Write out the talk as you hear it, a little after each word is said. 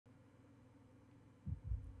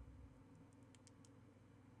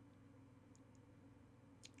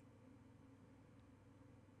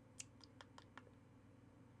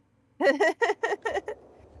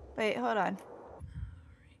Wait, hold on.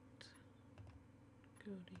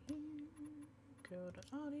 Go to here, go to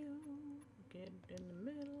audio, get it in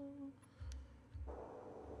the middle.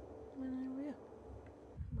 And there we go.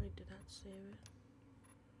 Wait, did that save it?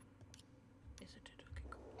 Yes, it did. Okay,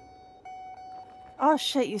 cool. Oh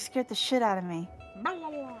shit, you scared the shit out of me.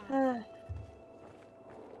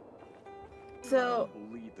 So,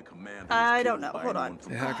 I don't know. Hold on.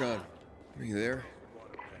 Hey, Hakon, are you there?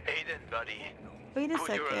 Aiden, buddy. Wait a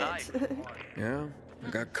Good, you're alive. second. Yeah? I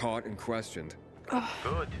got caught and questioned.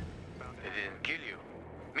 Good. They didn't kill you.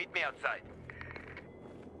 Meet me outside.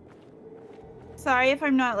 Sorry if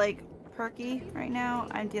I'm not like perky right now.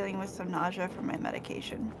 I'm dealing with some nausea from my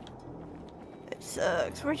medication. It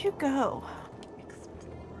sucks. Where'd you go?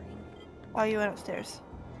 Exploring. Oh, you went upstairs.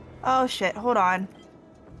 Oh shit, hold on.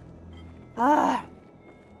 Ah!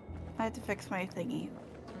 I have to fix my thingy.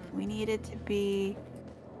 We need it to be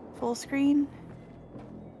full screen.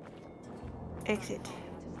 Exit.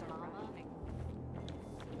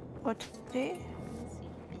 What?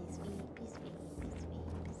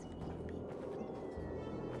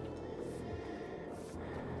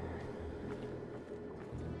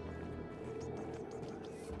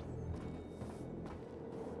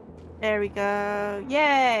 There we go.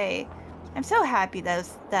 Yay! I'm so happy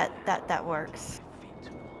that works.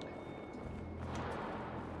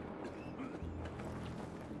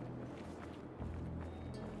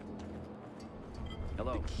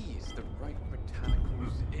 Hello. The keys, the right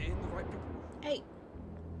botanicals in the right. Hey.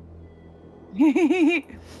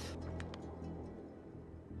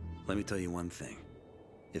 Let me tell you one thing.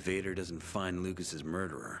 If Ader doesn't find Lucas's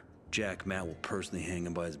murderer, Jack Matt will personally hang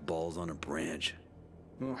him by his balls on a branch.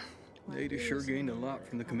 Well, Ader sure gained a lot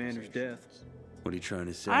from the commander's death. What are you trying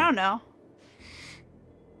to say? I don't know.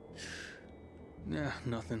 Nah,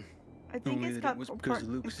 nothing. I think Only it's that got it was because of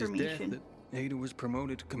Lucas's death information. that Ader was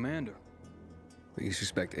promoted to commander. But you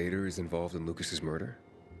suspect Ader is involved in Lucas's murder?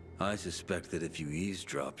 I suspect that if you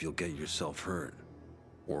eavesdrop, you'll get yourself hurt.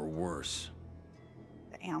 Or worse.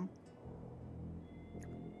 Damn.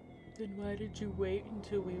 Then why did you wait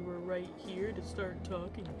until we were right here to start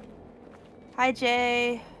talking? Hi,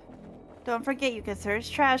 Jay. Don't forget you can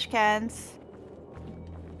search trash cans.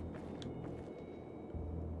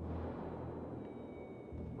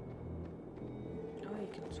 Oh, you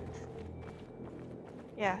can search.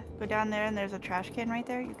 Yeah, go down there and there's a trash can right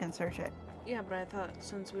there. You can search it. Yeah, but I thought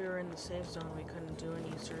since we were in the safe zone, we couldn't do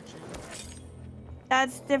any searching.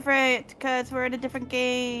 That's different because we're in a different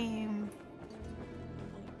game.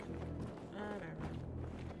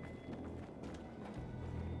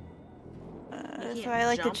 You So can't I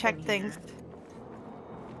like to jump check in things. here.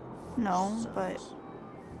 No, but Sucks.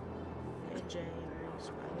 Hey, Jay, Iris,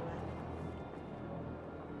 by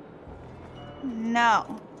the way.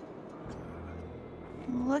 no.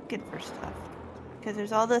 I'm looking for stuff because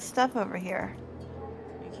there's all this stuff over here.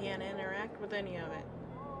 You can't interact with any of it.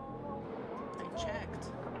 I checked.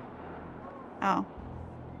 Oh.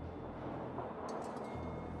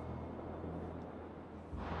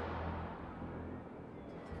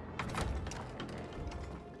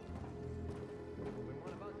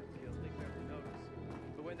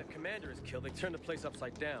 Commander is killed, they turn the place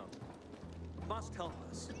upside down. Must help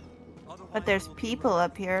us. But there's people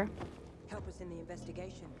up here. Help us in the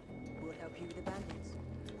investigation. We'll help you with the bandits.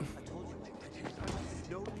 I told you,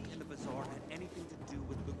 nobody in the bazaar had anything to do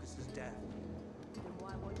with Lucas's death. Then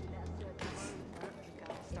why won't you let us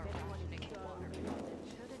search our own? If everyone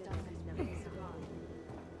is should have done this never so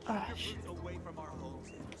hard. Gosh. Away from our homes.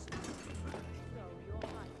 So you're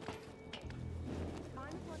right. Time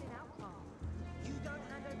is running out, Carl. You don't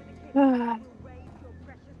hand over the kid, we'll raise your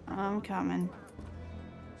precious. I'm coming.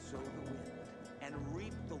 Sow the wind and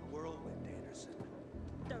reap the whirlwind, Anderson.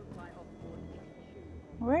 Don't bite off more than you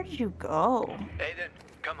can chew. Where did you go? Aiden,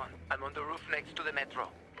 come on. I'm on the roof next to the metro.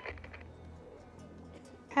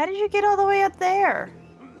 How did you get all the way up there?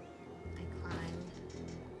 I climbed.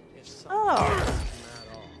 Oh.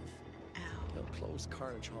 They'll close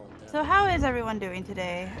Carnage Hall down. So how is everyone doing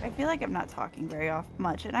today? I feel like I'm not talking very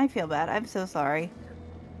much, and I feel bad. I'm so sorry.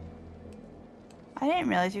 I didn't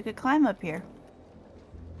realize you could climb up here.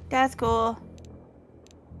 That's cool.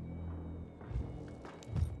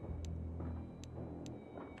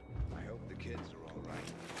 I hope the kids are all right.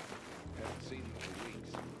 Haven't seen them for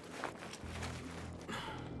weeks.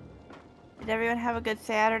 Did everyone have a good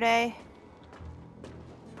Saturday?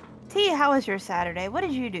 T, how was your Saturday? What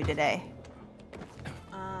did you do today?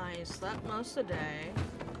 I slept most of the day.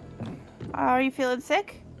 Are you feeling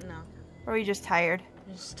sick? No, Or are you just tired?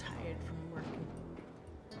 I'm just tired from working.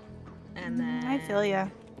 And then I feel ya.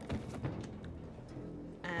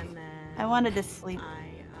 And then I wanted to sleep.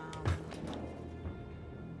 I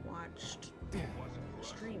watched a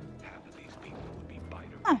stream.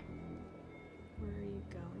 Huh. Where are you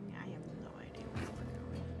going? I have no idea where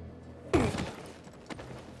we're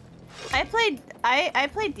going. I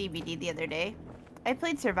played DVD the other day. I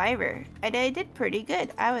played Survivor. I did pretty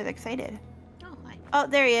good. I was excited. Oh, hi. Oh,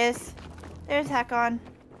 there he is. There's Hakon.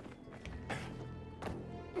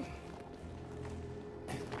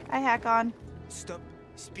 Hi, Hakon. Stop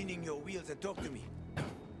spinning your wheels and talk to me.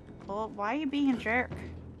 Well, why are you being a jerk?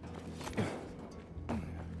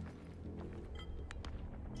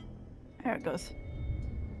 There it goes.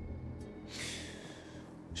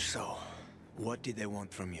 So, what did they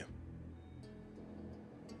want from you?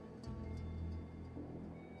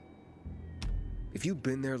 If you'd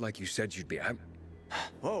been there like you said you'd be,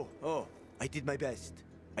 Oh, I did my best.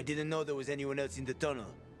 I didn't know there was anyone else in the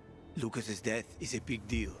tunnel. Lucas's death is a big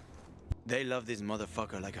deal. They love this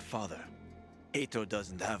motherfucker like a father. Aitor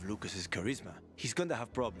doesn't have Lucas's charisma. He's gonna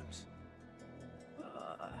have problems.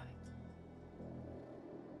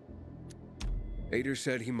 Ader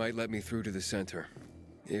said he might let me through to the center,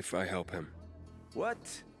 if I help him.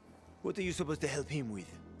 What? What are you supposed to help him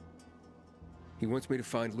with? He wants me to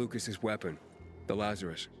find Lucas's weapon, the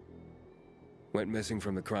Lazarus. Went missing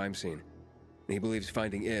from the crime scene. And he believes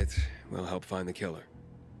finding it will help find the killer.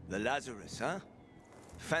 The Lazarus, huh?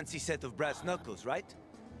 Fancy set of brass knuckles, right?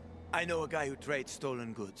 I know a guy who trades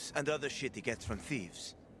stolen goods and other shit he gets from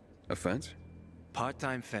thieves. A fence?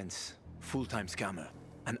 Part-time fence, full-time scammer.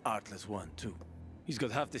 An artless one, too. He's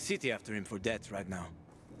got half the city after him for debts right now.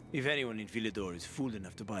 If anyone in Villador is fool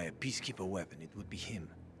enough to buy a peacekeeper weapon, it would be him.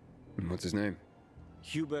 And what's his name?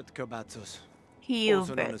 Hubert Kabatzos. Hubert.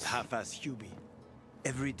 Also known as Half-Ass Hubie.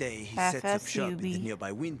 Every day he sets up shop in the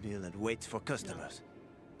nearby windmill and waits for customers.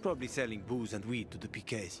 Probably selling booze and weed to the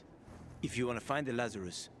PKs. If you want to find the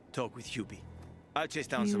Lazarus, talk with Hubie. I'll chase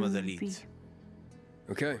down some other leads.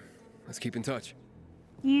 Okay, let's keep in touch.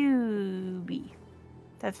 Hubie.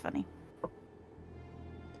 That's funny.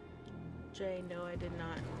 Jay, no, I did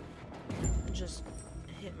not just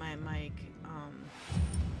hit my mic.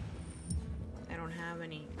 I don't have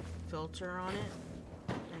any filter on it.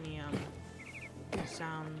 Any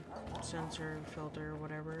sound sensor filter or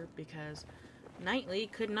whatever, because Knightley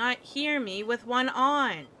could not hear me with one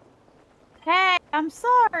on. Hey, I'm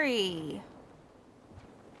sorry.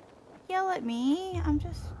 Yell at me. I'm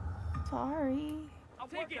just sorry. I'm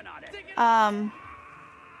working on it.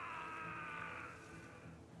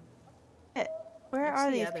 Where It's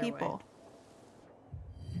are the these other people?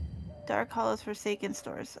 Dark Hollows Forsaken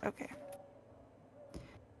Stores. Okay.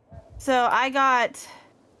 So I got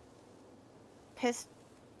pissed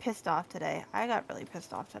off today. I got really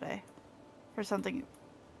pissed off today for something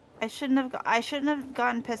I shouldn't have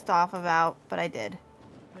gotten pissed off about, but I did.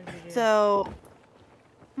 What did you do? So,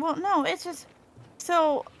 well, no, it's just,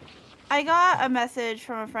 so I got a message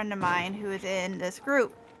from a friend of mine who is in this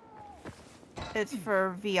group. It's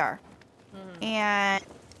for VR. And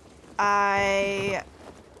I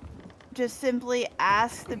just simply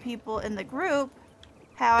asked the people in the group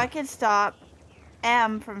how I could stop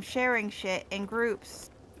M from sharing shit in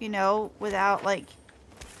groups, you know, without, like,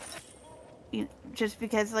 just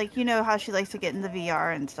because, like, you know how she likes to get in the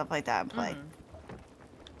VR and stuff like that and play.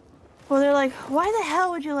 Well, they're like, why the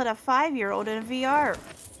hell would you let a 5-year-old in a VR?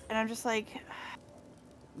 And I'm just like...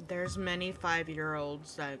 There's many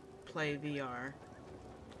 5-year-olds that play VR.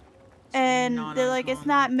 And not they're like, it's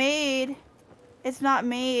not uncommon.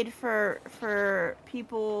 made for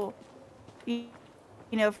people, you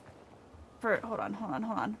know, for, hold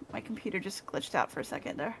on. My computer just glitched out for a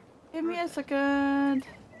second there. Give me a second.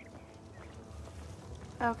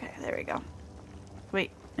 Okay, there we go.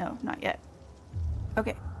 Wait, no, not yet.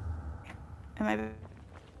 Okay. Am I...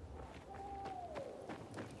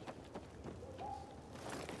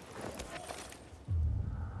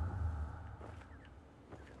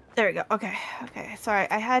 There we go. Okay. Sorry,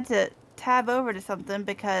 I had to tab over to something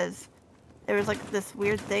because there was like this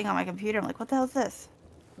weird thing on my computer. I'm like, what the hell is this?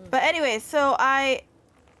 But anyway, so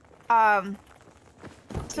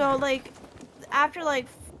so like after like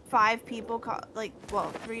 5 people,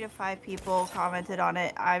 3 to 5 people commented on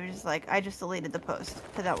it, I was just like, I just deleted the post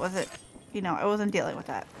because that wasn't, you know, I wasn't dealing with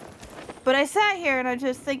that. But I sat here and I was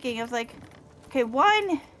just thinking, I was like, okay,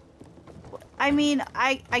 one. I mean,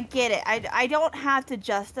 I get it. I don't have to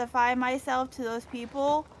justify myself to those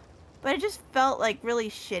people, but it just felt like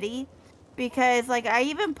really shitty because, like, I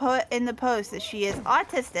even put in the post that she is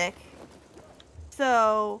autistic,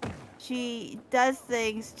 so she does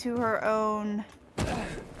things to her own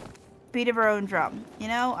beat of her own drum. You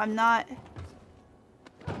know, I'm not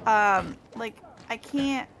like, I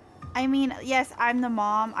can't I mean, yes, I'm the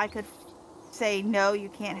mom. I could say, no, you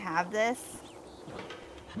can't have this.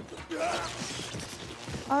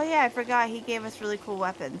 Oh yeah, I forgot he gave us really cool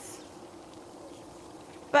weapons.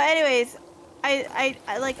 But anyways, I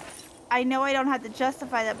like, I know I don't have to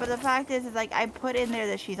justify that, but the fact is like, I put in there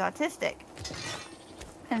that she's autistic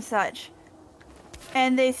and such.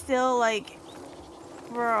 And they still, like,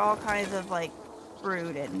 were all kinds of, like,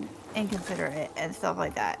 rude and inconsiderate and stuff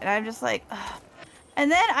like that. And I'm just like, ugh. And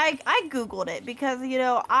then I Googled it because, you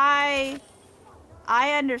know, I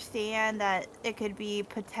understand that it could be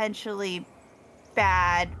potentially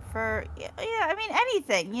bad for, yeah, I mean,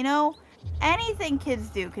 anything, you know? Anything kids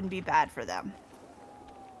do can be bad for them.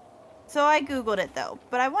 So I Googled it, though.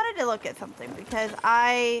 But I wanted to look at something because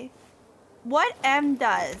what M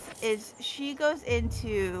does is she goes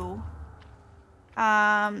into,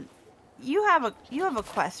 you have a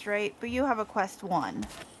quest, right? But you have a quest 1,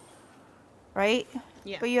 right?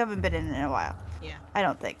 Yeah. But you haven't been in it in a while. Yeah. I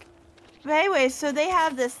don't think. But anyway, so they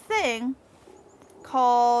have this thing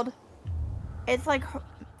called, it's like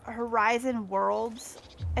Horizon Worlds,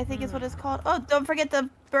 I think is what it's called. Oh, don't forget the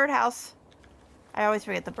birdhouse. I always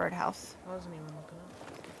forget the birdhouse. I wasn't even looking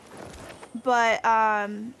up. But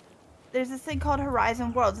there's this thing called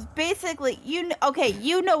Horizon Worlds. It's basically, you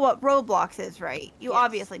know what Roblox is, right? You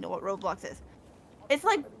obviously know what Roblox is. It's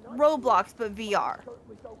like Roblox, but VR.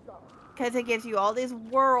 Because it gives you all these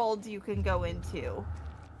worlds you can go into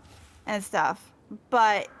and stuff.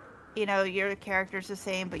 But, you know, your character's the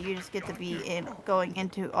same, but you just get to be going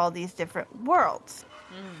into all these different worlds.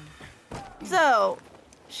 So,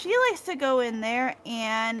 she likes to go in there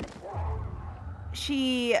and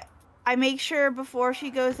I make sure before she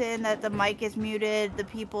goes in that the mic is muted, the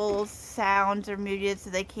people's sounds are muted so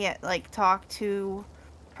they can't, like, talk to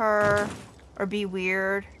her or be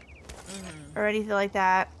weird or anything like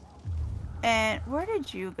that. And where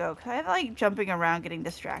did you go? Because I'm, like, jumping around getting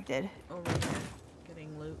distracted. Over here,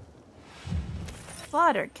 getting loot.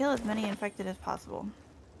 Slaughter. Kill as many infected as possible.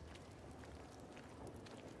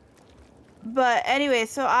 But anyway,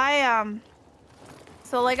 so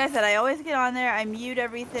so like I said, I always get on there, I mute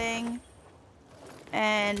everything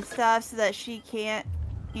and stuff so that she can't,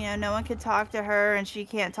 you know, no one can talk to her and she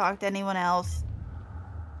can't talk to anyone else.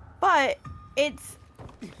 But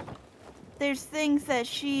there's things that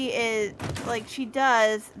she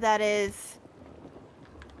does that is,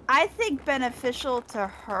 I think, beneficial to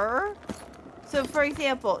her. So, for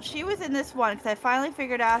example, she was in this one because I finally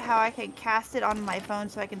figured out how I can cast it on my phone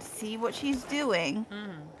so I can see what she's doing.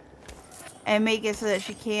 And make it so that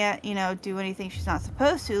she can't, you know, do anything she's not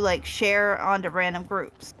supposed to, like share onto random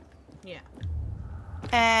groups. Yeah.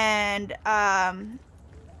 And, so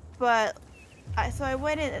I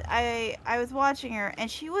went in, I was watching her, and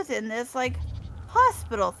she was in this, like,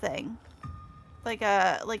 hospital thing. Like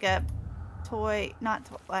a toy, not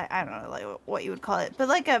toy, I don't know, like, what you would call it, but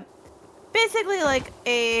like basically like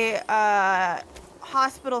a,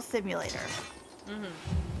 hospital simulator.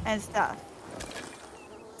 And stuff.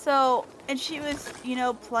 So, and she was, you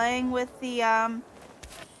know, playing with the,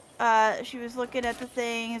 she was looking at the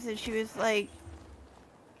things, and she was, like,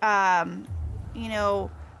 you know,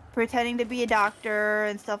 pretending to be a doctor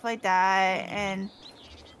and stuff like that, and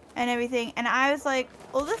everything. And I was like,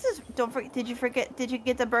 well, this is, don't forget, did you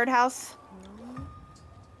get the birdhouse?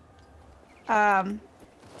 Because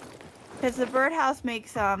the birdhouse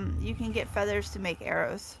makes, you can get feathers to make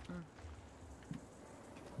arrows.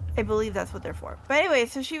 I believe that's what they're for. But anyway,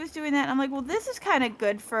 so she was doing that, and I'm like, well, this is kind of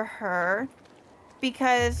good for her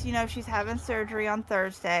because, you know, she's having surgery on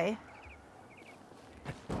Thursday.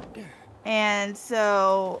 And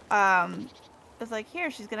so, it's like,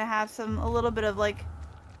 here, she's gonna have a little bit of, like,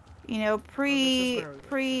 you know,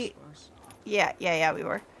 yeah, we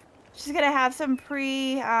were. She's gonna have some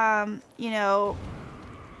you know,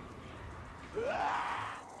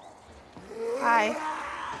 hi.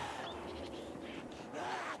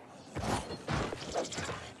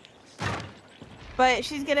 But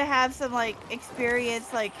she's gonna have some, like,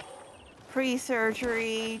 experience, like,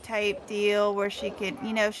 pre-surgery type deal where she could,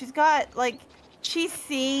 you know, she's got, like, she's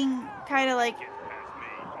seeing kind of like,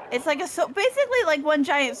 it's like basically like one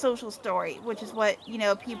giant social story, which is what, you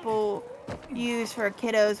know, people use for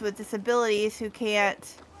kiddos with disabilities who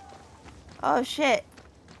can't, oh shit,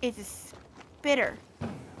 it's a spitter.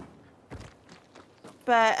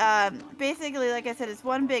 But, basically, like I said, it's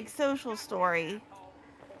one big social story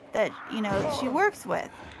that, you know, she works with.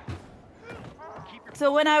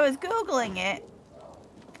 So when I was Googling it,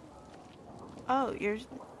 oh, you're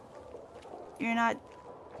not.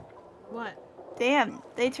 What? Damn,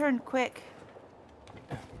 they turned quick.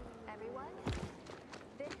 Everyone,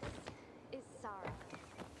 this is Sarah.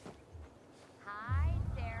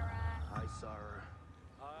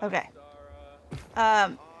 Okay.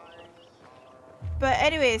 But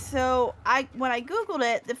anyway, so when I Googled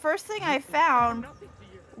it, the first thing I found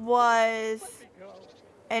was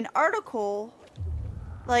an article,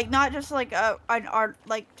 like not just like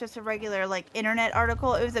just a regular like internet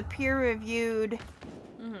article. It was a peer-reviewed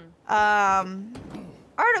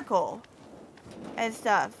article and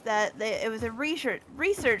stuff. It was a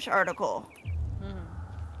research article.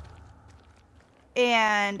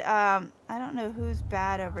 And I don't know who's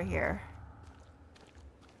bad over here,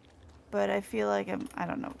 but I feel like I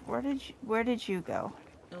don't know. Where did you go?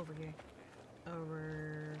 Over here.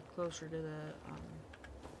 Over closer to the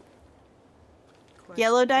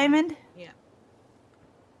Yellow diamond? Yeah.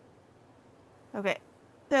 Okay.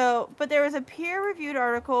 So, but there was a peer-reviewed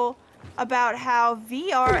article about how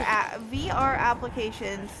VR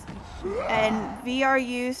applications and VR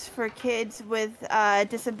use for kids with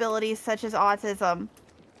disabilities such as autism,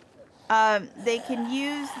 they can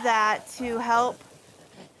use that to help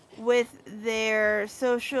with their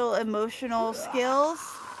social emotional skills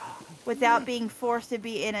without being forced to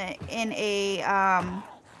be in a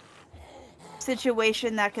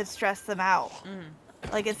situation that could stress them out.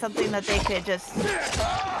 Like it's something that they could just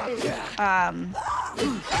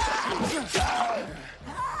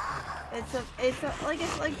it's like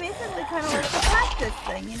basically kind of like a practice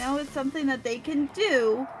thing, you know? It's something that they can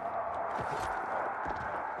do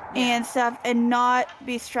and stuff and not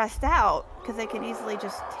be stressed out because they can easily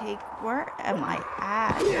just take. Where am I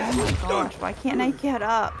at? Oh my gosh, why can't I get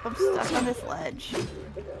up? I'm stuck on this ledge.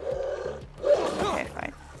 Okay,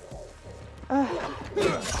 fine.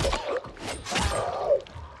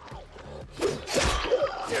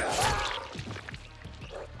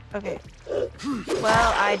 Okay.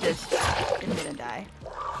 Well, I just am gonna die.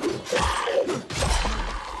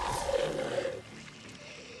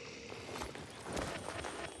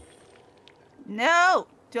 No!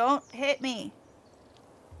 Don't hit me!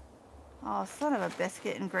 Oh, son of a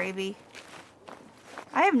biscuit and gravy.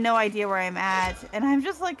 I have no idea where I'm at, and I'm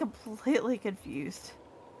just like completely confused.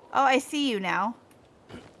 Oh, I see you now.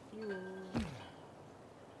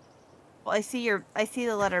 Well, I see the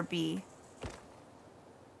letter B.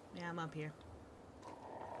 Yeah, I'm up here.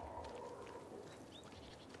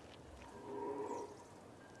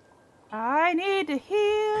 I need to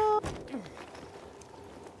heal.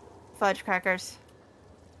 Fudge crackers.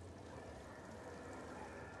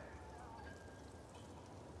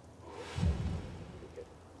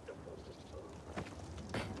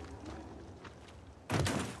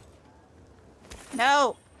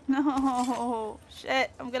 No! No!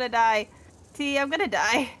 Shit, I'm gonna die. T, I'm gonna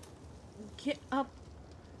die. Get up.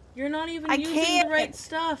 You're not even I using can't. the right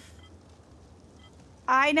stuff.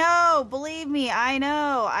 I know! Believe me, I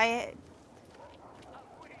know.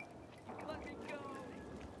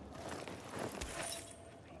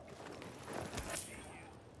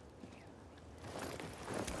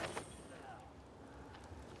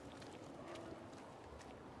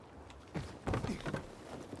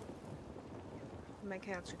 My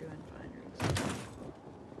cats are doing fine.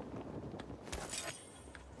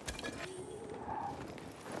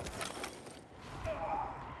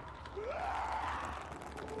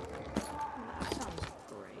 That sounds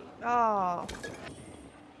great. Oh.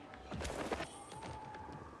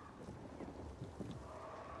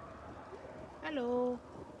 Hello.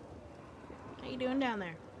 How you doing down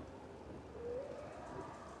there?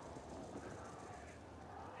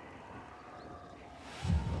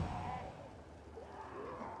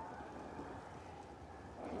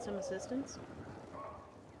 Need some assistance?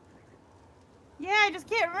 Yeah, I just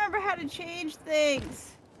can't remember how to change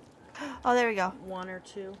things. Oh, there we go. 1 or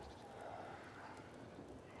 2.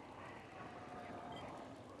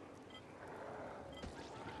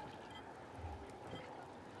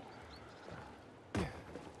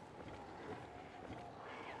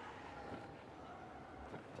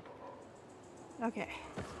 Okay.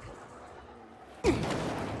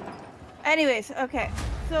 Anyways, okay.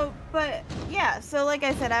 So, but yeah, so like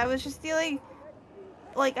I said, I was just feeling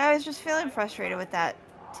frustrated with that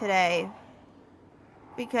today.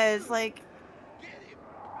 Because like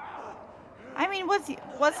I mean, what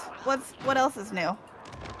else is new? You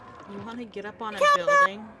want to get up on a Come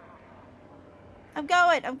building? I'm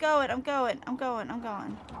going.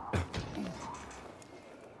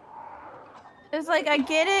 It's like, I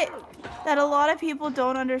get it that a lot of people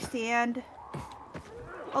don't understand.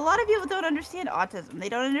 A lot of people don't understand autism. They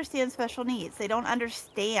don't understand special needs. They don't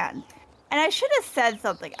understand. And I should have said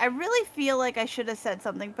something. I really feel like I should have said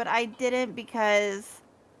something, but I didn't because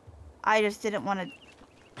I just didn't want to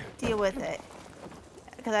deal with it.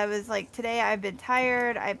 Because I was like, today I've been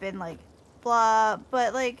tired. I've been like, blah.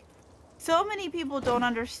 But like, so many people don't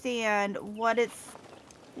understand what it's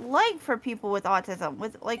like for people with autism.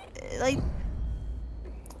 With like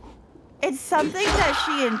it's something that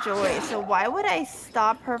she enjoys. So why would I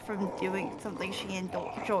stop her from doing something she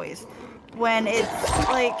enjoys when it's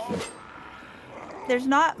like there's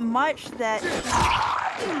not much that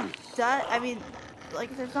she does. I mean,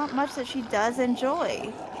 like there's not much that she does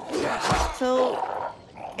enjoy. So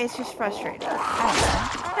it's just frustrating.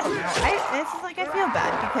 I don't know. It's just like I feel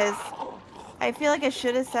bad because I feel like I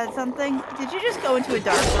should have said something. Did you just go into a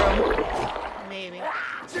dark room? Maybe.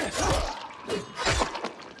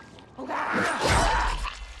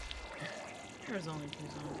 There's only 2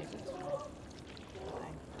 zombies. It's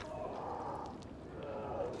fine.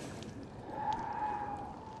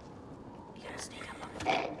 You gotta sneak up on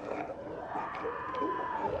them.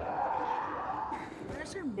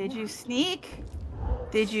 Where's her Did you sneak?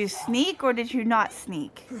 Did you sneak or did you not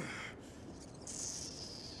sneak?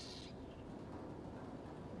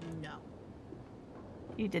 No.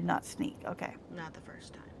 You did not sneak. Okay. Not the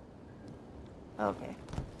first time. Okay.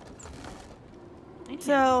 Anyhow.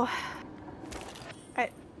 So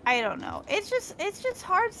I don't know. It's just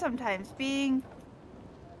hard sometimes being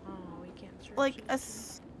Oh, we can't search like it. a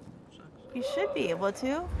you should be able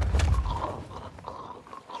to.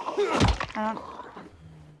 I don't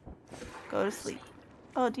go to sleep.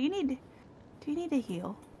 Oh, do you need to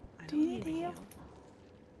heal? Do you need to heal?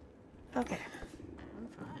 Okay. I'm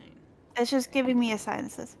fine. It's just giving me a sign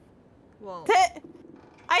that says Well,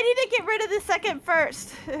 I need to get rid of the second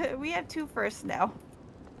first. We have 2 firsts now.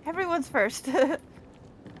 Everyone's first.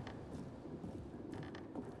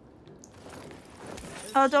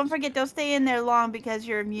 Oh, don't forget, don't stay in there long because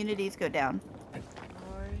your immunities go down.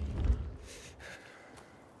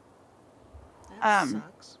 that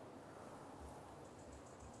sucks.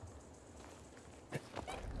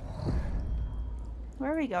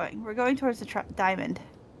 Where are we going? We're going towards the diamond.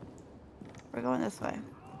 We're going this way.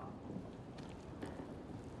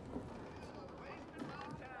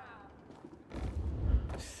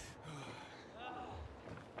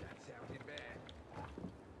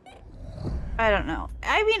 I don't know.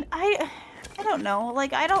 I mean, I don't know.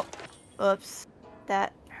 Like, I don't... Oops.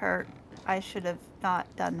 That hurt. I should have not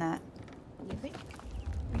done that. You think?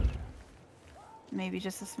 Maybe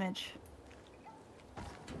just a smidge.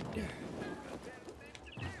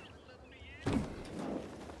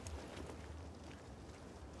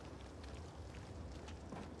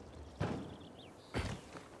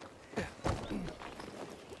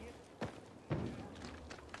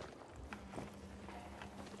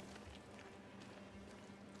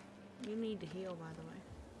 You need to heal, by the way.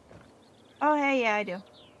 Oh, hey, yeah, I do.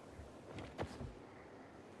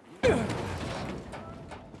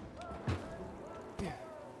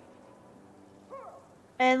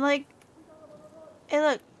 And, like, hey,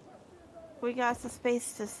 look. We got the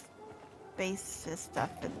space to stuff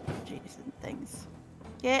and Jason things.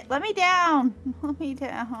 Let me down! Let me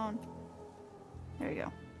down. There we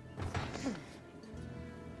go.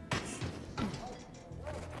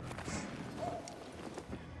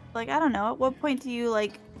 Like, I don't know. At what point do you,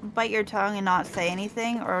 like, bite your tongue and not say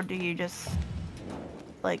anything? Or do you just,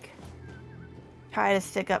 like, try to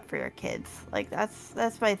stick up for your kids? Like,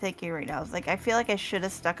 that's my thinking right now. It's like, I feel like I should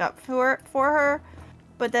have stuck up for her.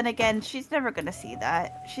 But then again, she's never gonna see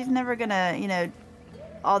that. She's never gonna, you know,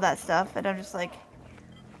 all that stuff. And I'm just like...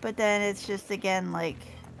 But then it's just, again, like...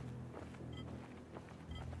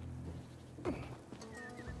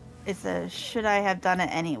 It's a should I have done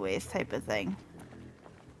it anyways type of thing.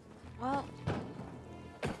 Well,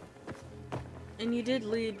 and you did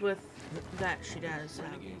lead with that she does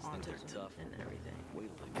have autism and everything.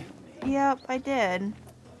 Yep, I did.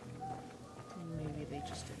 Maybe they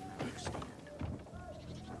just didn't understand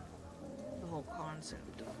the whole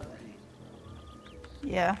concept of it.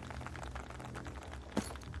 Yeah.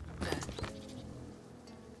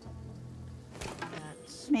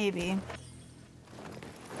 That's Maybe.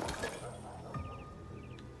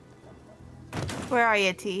 Where are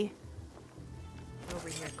you, T? over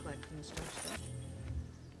here collecting stuff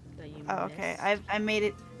that you Oh, okay. missed. I made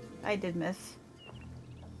it. I did miss.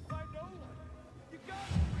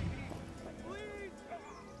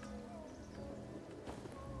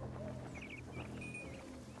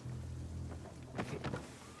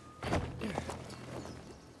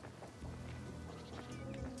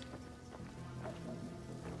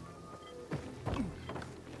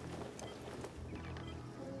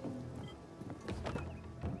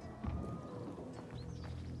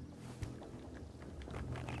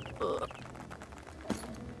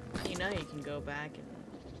 You know you can go back and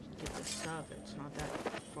get the stuff. It's not that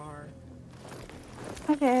far.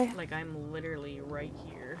 Okay. Like, I'm literally right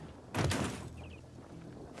here.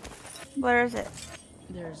 Where is it?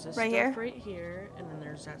 There's this Right stuff here? right here, and then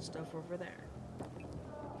there's that stuff over there.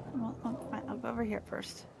 Well, fine. I'll go over here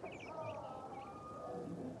first.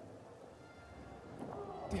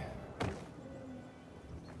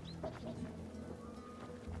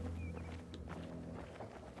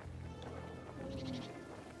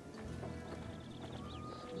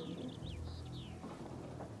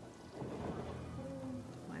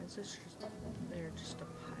 Why is this just a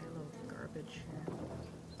pile of garbage here?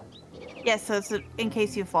 Yeah, so it's in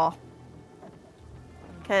case you fall.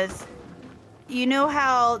 Because you know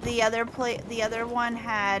how the other one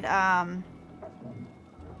had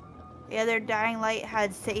the other Dying Light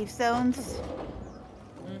had safe zones.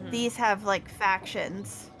 These have like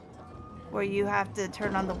factions where you have to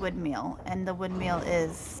turn on the windmill, and the windmill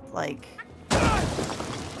is like.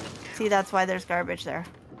 See, that's why there's garbage there.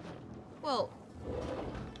 Well.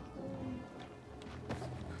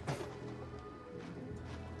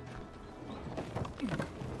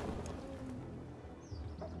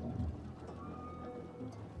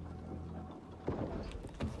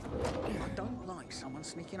 I don't like someone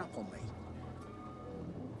sneaking up on me.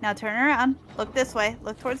 Now turn around, look this way,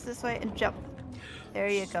 look towards this way, and jump. There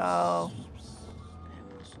you go.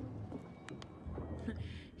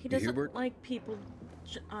 He doesn't Hubert? like people.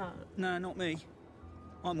 No, not me.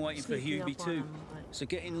 I'm waiting for Sneaking Hubie up on too. him, but So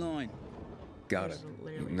get in line. Got there's it.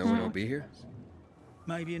 literally No one will be here?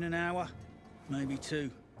 Maybe in an hour, maybe 2.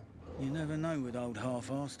 You never know with old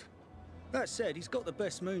half-assed. That said, he's got the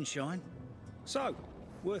best moonshine. So,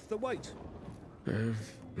 worth the wait.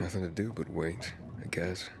 Nothing to do but wait, I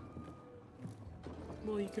guess.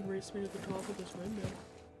 Well, you can race me to the top of this window.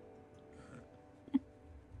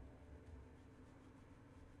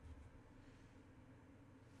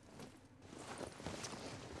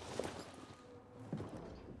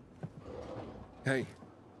 Hey,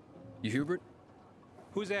 you Hubert?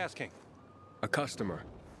 Who's asking? A customer.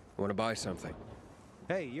 I want to buy something.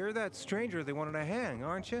 Hey, you're that stranger they wanted to hang,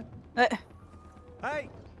 aren't you? Hey,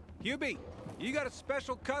 Hubie, you got a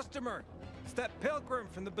special customer. It's that pilgrim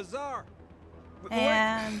from the bazaar.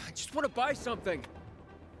 And Wait, I just want to buy something.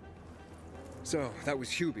 So, that was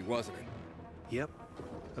Hubie, wasn't it? Yep.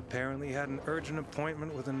 Apparently had an urgent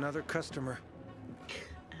appointment with another customer.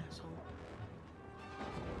 Asshole.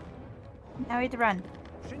 now we have to run.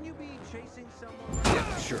 Shouldn't you be chasing someone?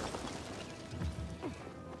 Yeah, sure.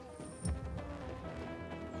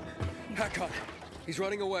 Hack on. He's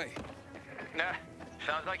running away. Nah,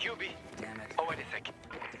 sounds like Hubie. Damn it. Oh, wait a sec.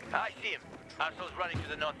 I see him. Asshole's running to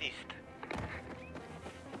the northeast.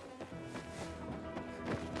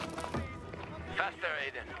 Faster,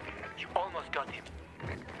 Aiden. You almost got him.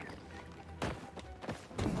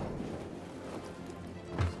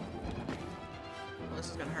 Well,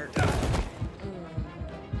 this is gonna hurt.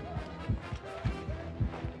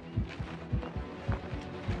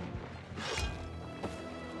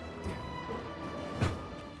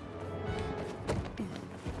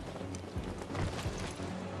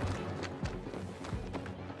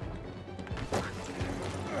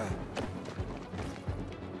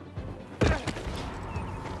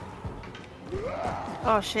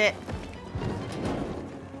 Oh shit.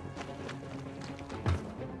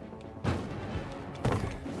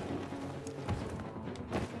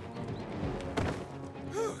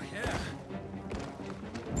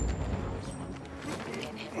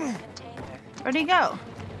 Where'd he go?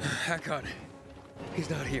 Hack on. He's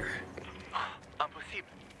not here. Impossible.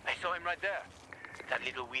 I saw him right there. That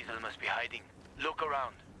little weasel must be hiding. Look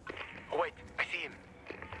around. Oh, wait, I see him.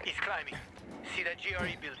 He's climbing. See that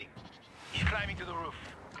GRE building? He's climbing to the roof.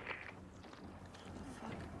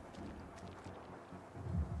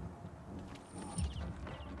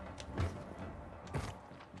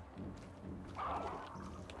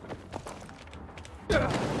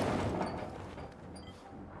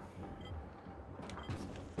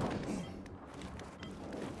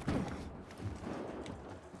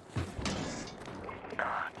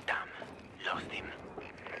 Ah, damn. Lost him.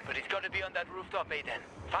 But he's got to be on that rooftop, Aiden.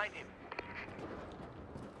 Find him.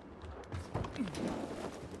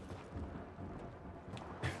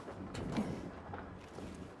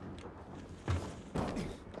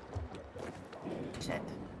 Shit.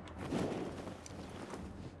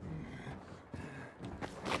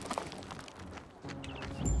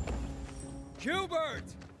 Hubert!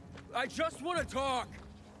 I just want to talk!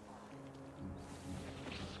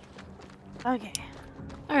 Okay.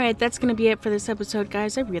 Alright, that's going to be it for this episode,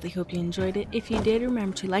 guys. I really hope you enjoyed it. If you did,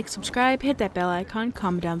 remember to like, subscribe, hit that bell icon,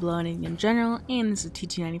 comment down below anything in general, and this is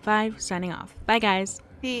T295 signing off. Bye, guys.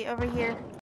 See over here.